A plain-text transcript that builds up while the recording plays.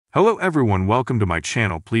Hello everyone, welcome to my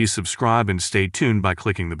channel. Please subscribe and stay tuned by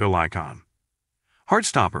clicking the bell icon.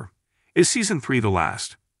 Heartstopper. Is Season 3 the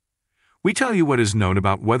last? We tell you what is known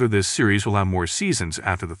about whether this series will have more seasons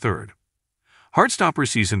after the third. Heartstopper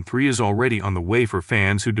Season 3 is already on the way for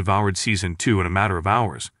fans who devoured Season 2 in a matter of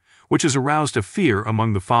hours, which has aroused a fear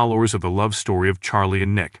among the followers of the love story of Charlie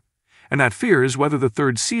and Nick. And that fear is whether the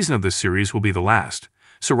third season of the series will be the last.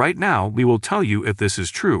 So right now, we will tell you if this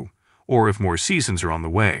is true, or if more seasons are on the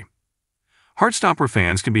way. Heartstopper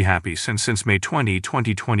fans can be happy since May 20,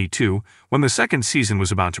 2022, when the second season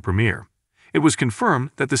was about to premiere. It was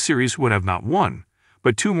confirmed that the series would have not one,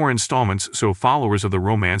 but two more installments, so followers of the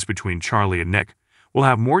romance between Charlie and Nick will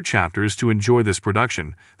have more chapters to enjoy this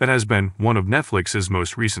production that has been one of Netflix's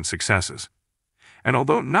most recent successes. And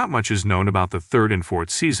although not much is known about the third and fourth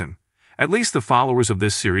season, at least the followers of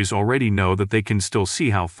this series already know that they can still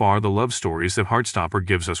see how far the love stories that Heartstopper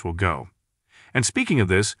gives us will go. And speaking of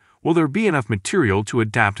this, will there be enough material to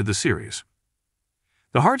adapt to the series?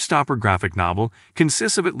 The Heartstopper graphic novel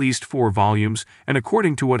consists of at least 4 volumes, and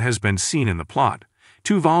according to what has been seen in the plot,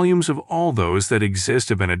 2 volumes of all those that exist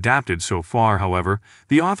have been adapted so far. However,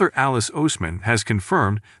 the author Alice Oseman has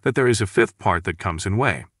confirmed that there is a 5th part that comes in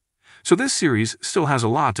way. So this series still has a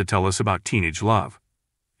lot to tell us about teenage love.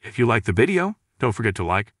 If you liked the video, don't forget to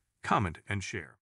like, comment, and share.